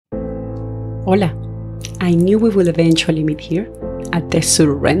Hola, I knew we will eventually meet here at the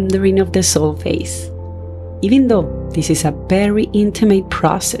surrendering of the soul phase. Even though this is a very intimate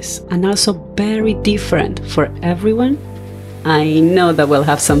process and also very different for everyone, I know that we'll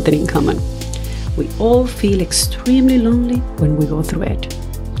have something in common. We all feel extremely lonely when we go through it.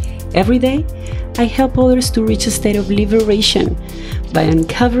 Every day, I help others to reach a state of liberation by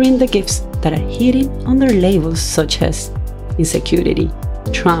uncovering the gifts that are hidden under labels such as insecurity,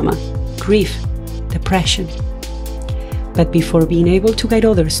 trauma, grief, depression. But before being able to guide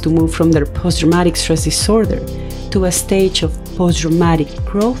others to move from their post-traumatic stress disorder to a stage of post-traumatic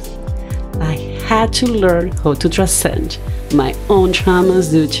growth, I had to learn how to transcend my own traumas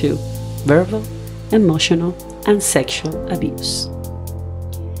due to verbal, emotional, and sexual abuse.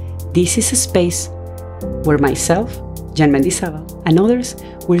 This is a space where myself, Mendizabal, and others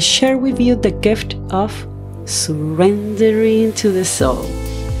will share with you the gift of surrendering to the soul.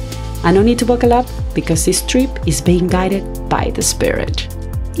 And no need to buckle up because this trip is being guided by the Spirit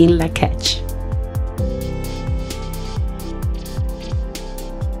in La Catch.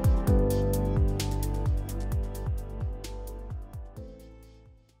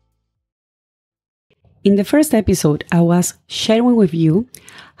 In the first episode, I was sharing with you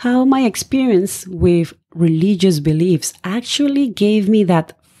how my experience with religious beliefs actually gave me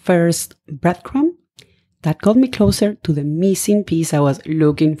that first breadcrumb that got me closer to the missing piece I was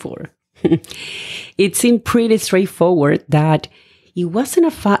looking for. It seemed pretty straightforward that it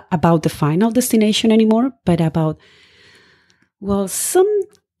wasn't about the final destination anymore, but about,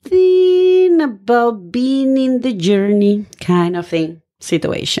 something about being in the journey kind of thing,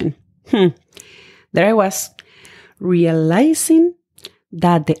 situation. There I was, realizing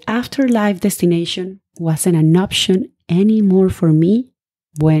that the afterlife destination wasn't an option anymore for me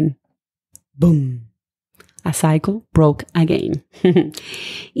when, boom, a cycle broke again.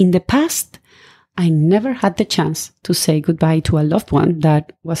 In the past, I never had the chance to say goodbye to a loved one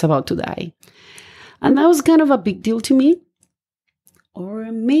that was about to die. And that was kind of a big deal to me.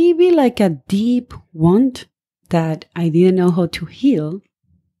 Or maybe like a deep wound that I didn't know how to heal.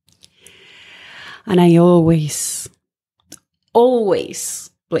 And I always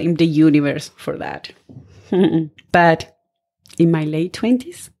blame the universe for that. But in my late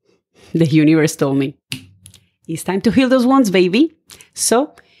 20s, the universe told me, it's time to heal those wounds, baby.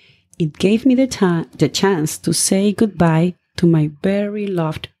 So it gave me the chance to say goodbye to my very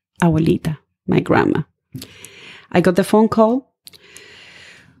loved abuelita, my grandma. I got the phone call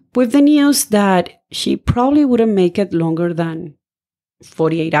with the news that she probably wouldn't make it longer than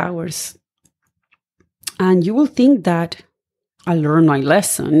 48 hours. And you will think that I learned my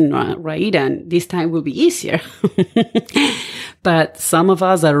lesson, right? And this time will be easier. But some of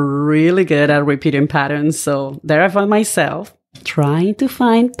us are really good at repeating patterns. So there I found myself trying to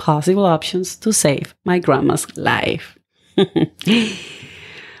find possible options to save my grandma's life.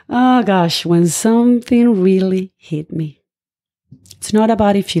 Oh gosh, when something really hit me. It's not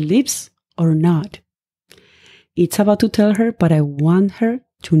about if she lives or not. It's about to tell her, but I want her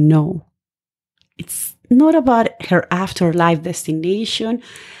to know. It's not about her afterlife destination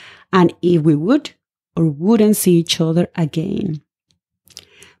and if we would or wouldn't see each other again,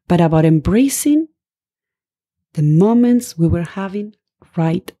 but about embracing the moments we were having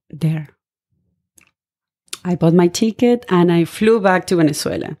right there. I bought my ticket and I flew back to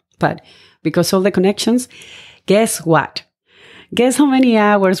Venezuela. But because of the connections, guess what? Guess how many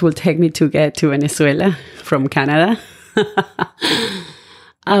hours will take me to get to Venezuela from Canada?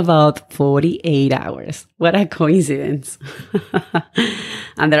 About 48 hours. What a coincidence.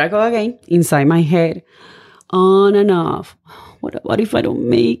 And there I go again, inside my head, on and off. What about if I don't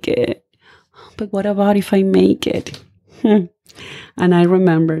make it? But what about if I make it? And I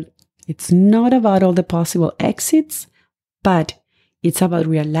remembered, it's not about all the possible exits, but it's about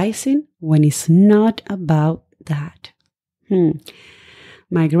realizing when it's not about that.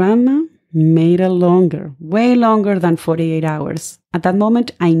 My grandma made it longer, way longer than 48 hours. At that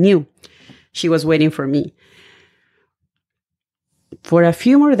moment, I knew she was waiting for me. For a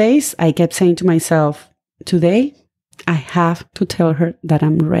few more days, I kept saying to myself, today, I have to tell her that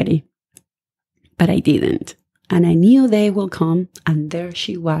I'm ready. But I didn't. And I knew they will come, and there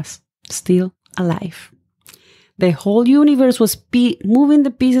she was, still alive. The whole universe was moving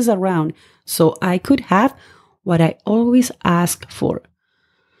the pieces around so I could have what I always asked for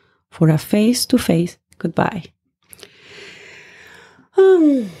a face-to-face goodbye.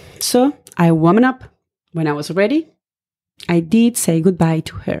 So I woman up. When I was ready, I did say goodbye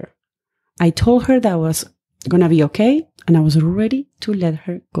to her. I told her that I was going to be okay and I was ready to let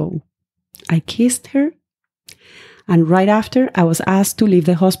her go. I kissed her And right after, I was asked to leave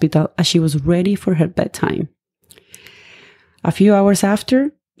the hospital as she was ready for her bedtime. A few hours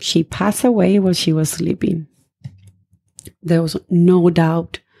after, she passed away while she was sleeping. There was no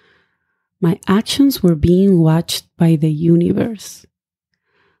doubt my actions were being watched by the universe.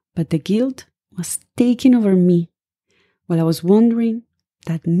 But the guilt was taking over me while I was wondering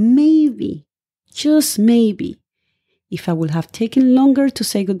that maybe, just maybe, if I would have taken longer to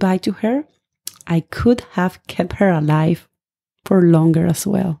say goodbye to her, I could have kept her alive for longer as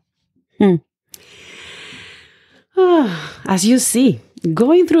well. As you see,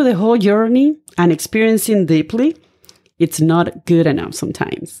 going through the whole journey and experiencing deeply, it's not good enough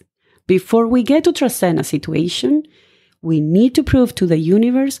sometimes. Before we get to transcend a situation, we need to prove to the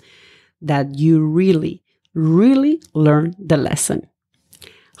universe that you really, really learned the lesson.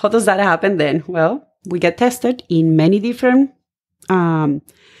 How does that happen then? Well, we get tested in many different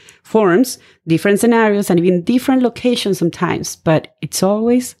forms, different scenarios, and even different locations sometimes, but it's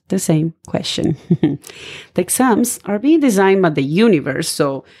always the same question. The exams are being designed by the universe,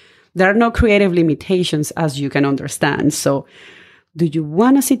 so there are no creative limitations, as you can understand. So, do you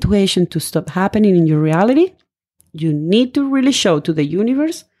want a situation to stop happening in your reality? You need to really show to the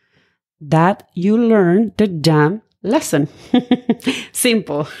universe that you learned the damn lesson.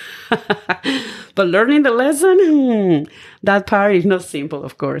 Simple. But learning the lesson, that part is not simple,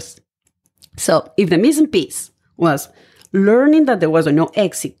 of course. So if the missing piece was learning that there was no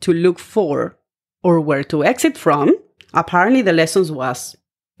exit to look for or where to exit from, apparently the lesson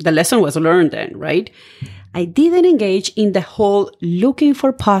was learned then, right? I didn't engage in the whole looking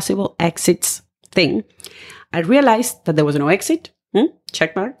for possible exits thing. I realized that there was no exit,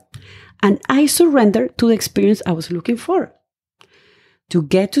 check mark, and I surrendered to the experience I was looking for. To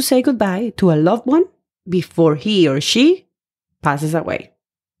get to say goodbye to a loved one before he or she passes away.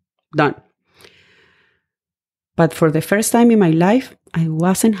 Done. But for the first time in my life, I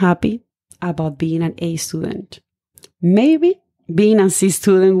wasn't happy about being an A student. Maybe being a C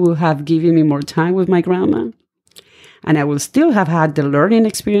student would have given me more time with my grandma, and I would still have had the learning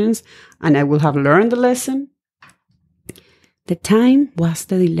experience, and I would have learned the lesson. The time was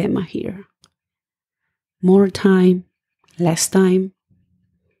the dilemma here. More time, less time.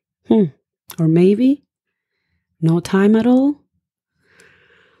 Or maybe no time at all.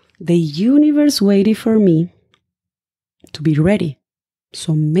 The universe waited for me to be ready.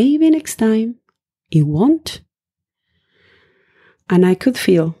 So maybe next time it won't. And I could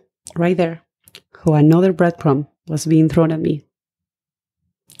feel right there how another breadcrumb was being thrown at me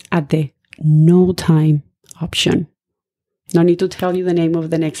at the no time option. No need to tell you the name of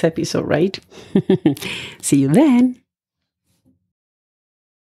the next episode, right? See you then.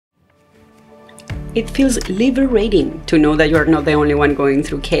 It feels liberating to know that you're not the only one going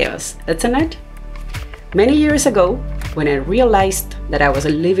through chaos, isn't it? Many years ago, when I realized that I was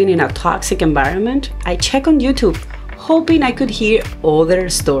living in a toxic environment, I checked on YouTube, hoping I could hear other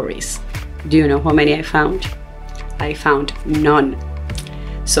stories. Do you know how many I found? I found none.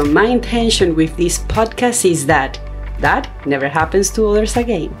 So my intention with this podcast is that never happens to others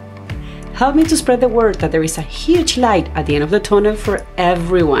again. Help me to spread the word that there is a huge light at the end of the tunnel for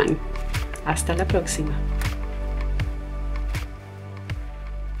everyone. Hasta la próxima.